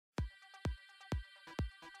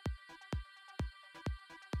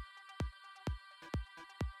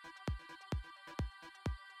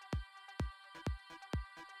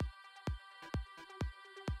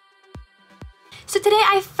So today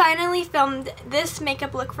I finally filmed this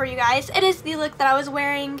makeup look for you guys. It is the look that I was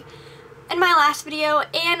wearing in my last video,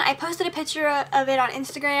 and I posted a picture of it on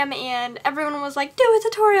Instagram and everyone was like, do a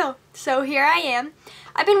tutorial. So here I am.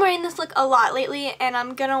 I've been wearing this look a lot lately and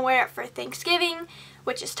I'm gonna wear it for Thanksgiving,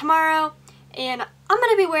 which is tomorrow, and I'm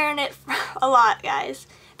gonna be wearing it for a lot, guys.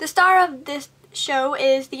 The star of this show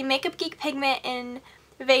is the Makeup Geek Pigment in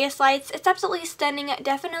Vegas Lights. It's absolutely stunning.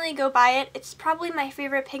 Definitely go buy it. It's probably my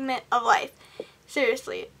favorite pigment of life.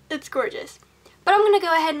 Seriously, it's gorgeous. But I'm going to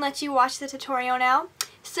go ahead and let you watch the tutorial now.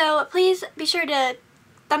 So please be sure to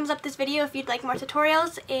thumbs up this video if you'd like more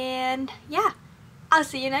tutorials, and yeah, I'll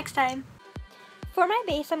see you next time. For my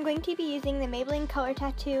base, I'm going to be using the Maybelline Color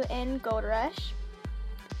Tattoo in Gold Rush.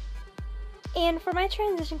 And for my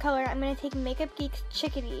transition color, I'm going to take Makeup Geek's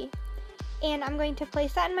Chickadee, and I'm going to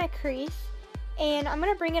place that in my crease, and I'm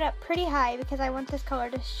going to bring it up pretty high because I want this color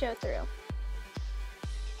to show through.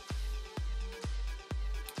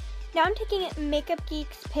 Now I'm taking Makeup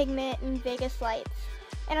Geek's Pigment in Vegas Lights,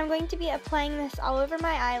 and I'm going to be applying this all over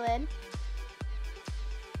my eyelid.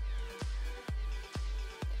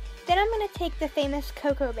 Then I'm going to take the famous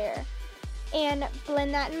Coco Bear and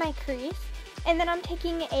blend that in my crease, and then I'm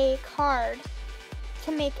taking a card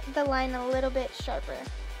to make the line a little bit sharper.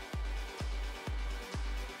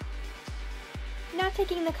 Now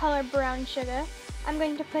taking the color Brown Sugar, I'm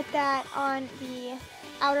going to put that on the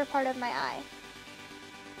outer part of my eye.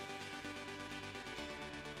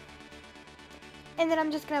 And then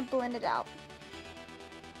I'm just going to blend it out.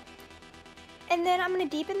 And then I'm going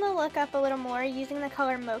to deepen the look up a little more using the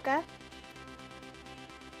color Mocha.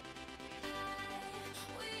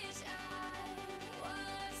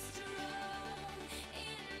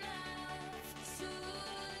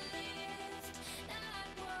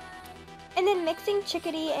 And then mixing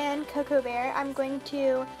Chickadee and Coco Bear, I'm going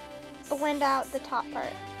to blend out the top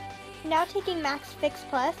part. Now taking MAC's Fix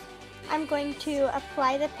Plus, I'm going to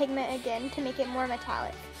apply the pigment again to make it more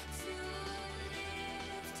metallic.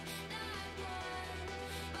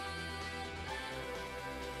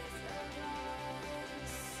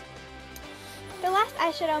 The last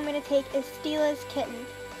eyeshadow I'm going to take is Stila's Kitten,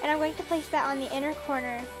 and I'm going to place that on the inner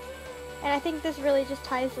corner, and I think this really just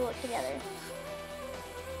ties the look together.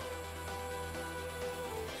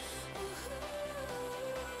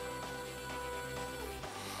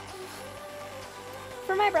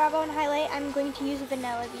 For my brow bone highlight, I'm going to use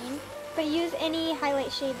Vanilla Bean, but use any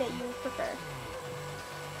highlight shade that you prefer.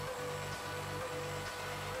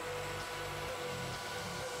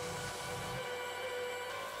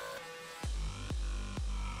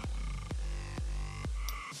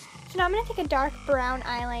 So now I'm going to take a dark brown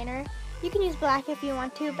eyeliner. You can use black if you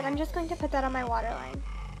want to, but I'm just going to put that on my waterline.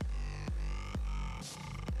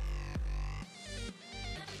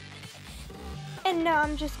 And now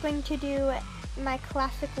I'm just going to do my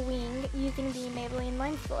classic wing using the Maybelline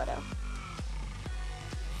Line Stiletto.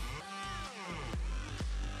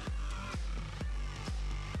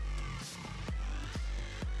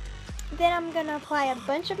 Then I'm going to apply a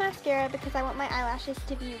bunch of mascara because I want my eyelashes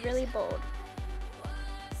to be really bold.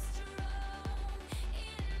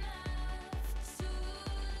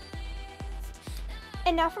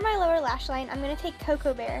 And now for my lower lash line, I'm going to take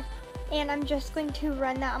Coco Bear, and I'm just going to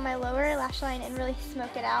run that on my lower lash line and really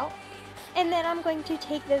smoke it out. And then I'm going to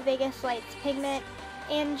take the Vegas Lights pigment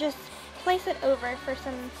and just place it over for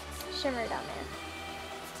some shimmer down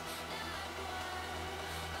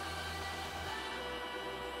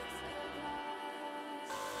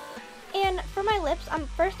there. And for my lips,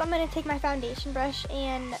 first I'm going to take my foundation brush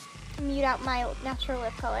and mute out my natural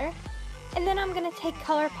lip color. And then I'm going to take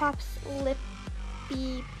ColourPop's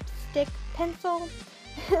Lippie stick pencil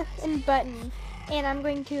and button, and I'm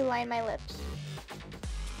going to line my lips.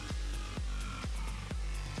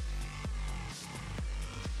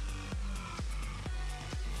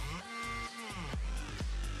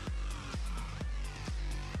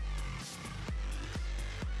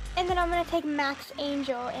 And then I'm going to take MAC's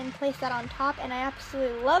Angel and place that on top, and I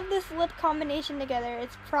absolutely love this lip combination together.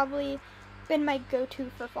 It's probably been my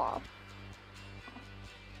go-to for fall.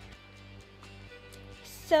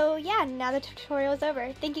 So yeah, now the tutorial is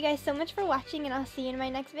over. Thank you guys so much for watching, and I'll see you in my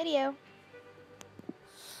next video.